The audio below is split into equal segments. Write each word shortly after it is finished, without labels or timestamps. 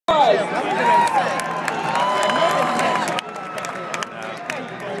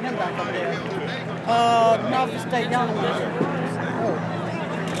Ladies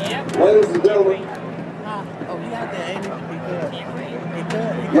and gentlemen.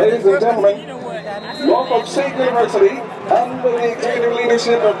 Ladies and gentlemen, Norfolk State University, under the executive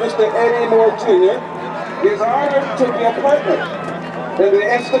leadership of Mr. Eddie Moore Jr., is honored to be a partner in the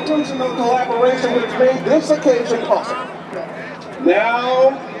institutional collaboration which made this occasion possible.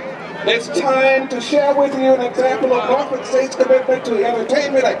 Now, it's time to share with you an example of Norfolk State's commitment to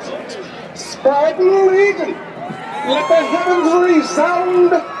entertainment excellence. Spartan Legion, let the heavens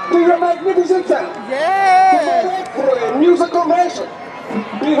resound to your magnificent sound. Yeah! For a musical nation,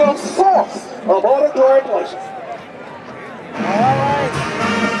 be the source of auditory pleasure. All right.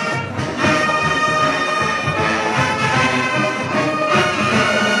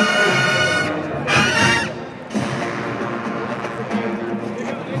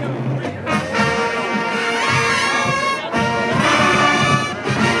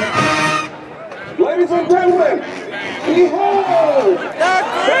 Ladies and gentlemen, behold the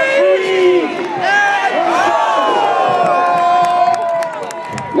Queen!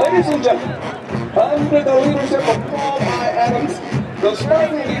 Ladies and gentlemen, under the leadership of Paul I. Adams, the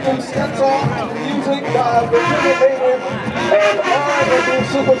Spartan Legion steps off the music by Virginia native and R&B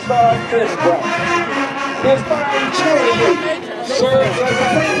superstar Chris Brown. His fine change serves as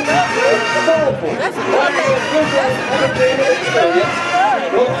a soulful, audio-visual entertainment experience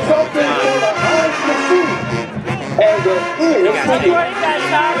with something for the eyes to see and the ears to hear.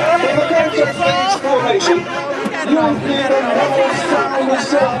 In the case of stage formation, you'll hear the mellow sound of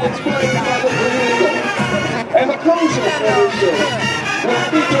sounds played by the green, and the closure of the show will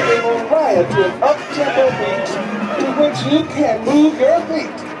feature a variety of up-tempo beats to which you can move your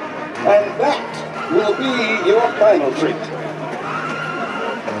feet, and that will be your final treat.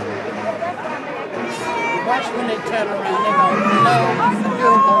 Watch when they turn around, they go low,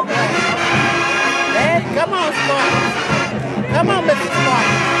 beautiful. Hey, come on, Spartan. Come on, Mr.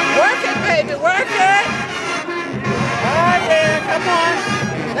 Spartan. Work it, baby, work it. Oh, yeah, come on.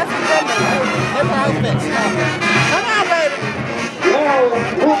 That's a good one. Never outfit, Spartan. Come on, baby. Now,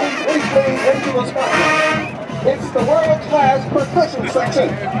 moving briefly into the spotlight. It's the world-class percussion section,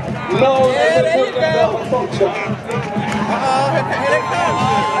 known as the Norfolk Funk Squad. Uh-oh, here they come.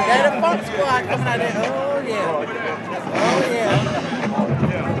 They're the Funk Squad coming out there. Oh, yeah. Oh, yeah.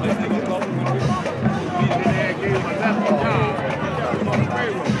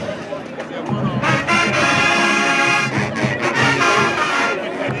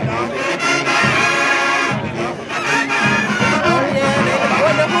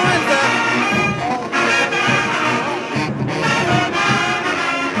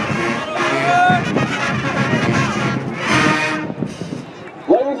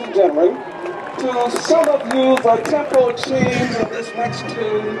 Gentlemen, to some of you, the tempo change of this next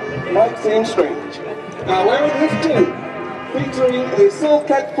tune might seem strange. However, this tune, featuring a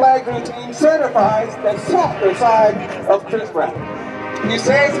Silcat flag routine, certifies the softer side of Chris Brown. He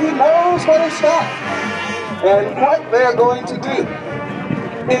says he knows where to start, and what they're going to do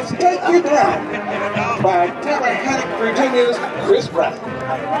is take you down by Tallahassee, Virginia's Chris Brown.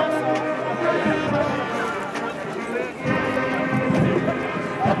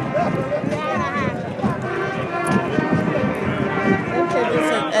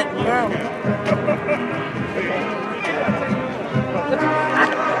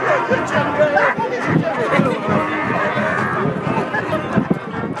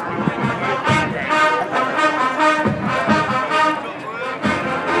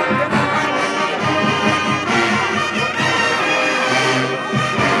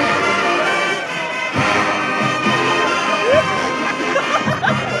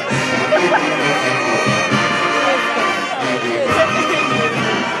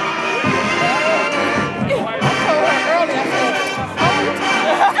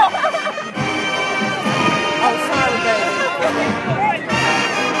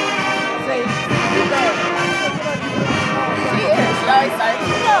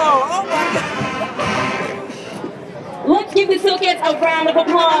 Let's give the Silkets a round of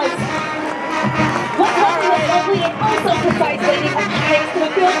applause. Let's welcome the lovely and also precise lady of Hanks to the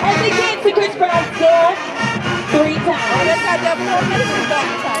field as they dance to Chris Brown's Girl 3 times. Oh, they got that 4 minutes of time.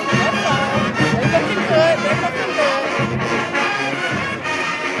 That's fine. They're looking good. They're looking good.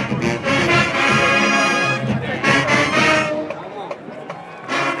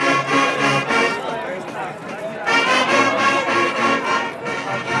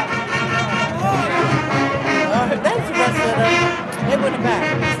 That's the rest of them. They went back.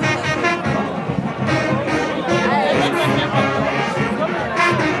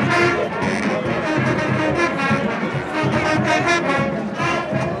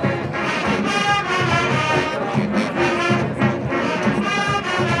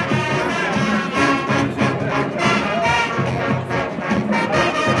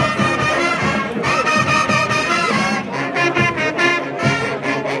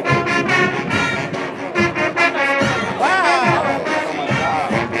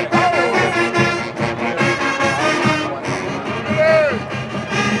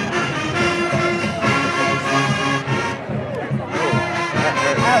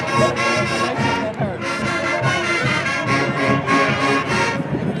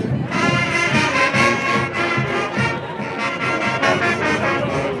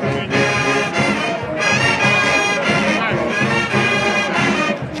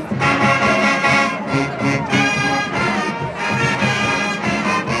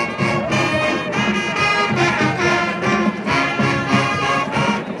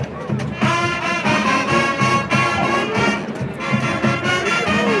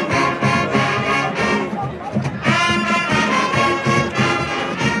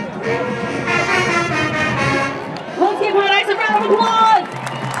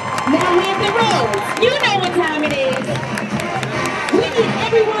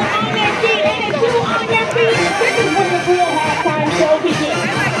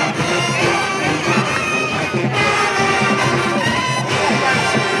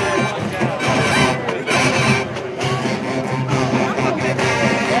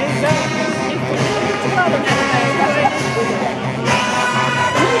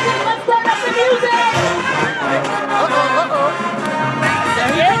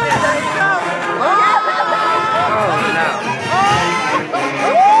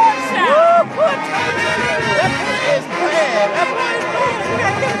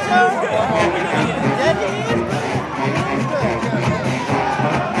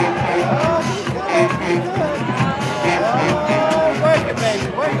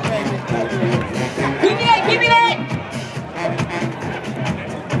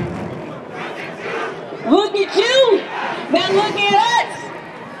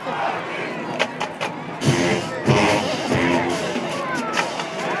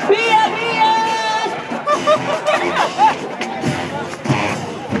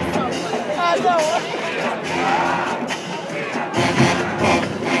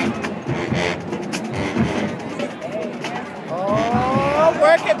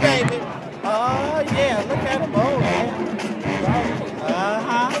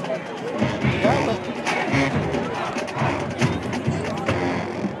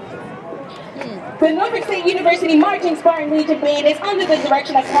 The Norfolk State University Marching Spartan Legion Band is under the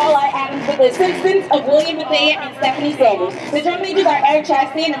direction of Carl I. Adams with the assistance of William Bethea and Stephanie Sanders. The drum majors are Eric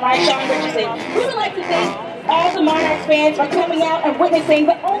Chastain and Ryshawn Richardson. We would like to thank all the Monarchs fans for coming out and witnessing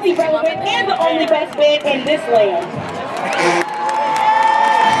the only relevant and the only best band in this land.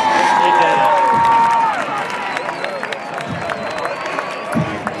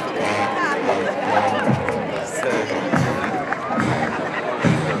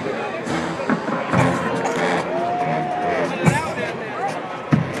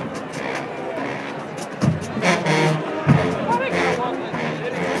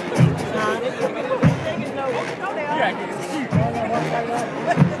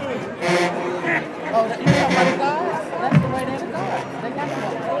 Oh,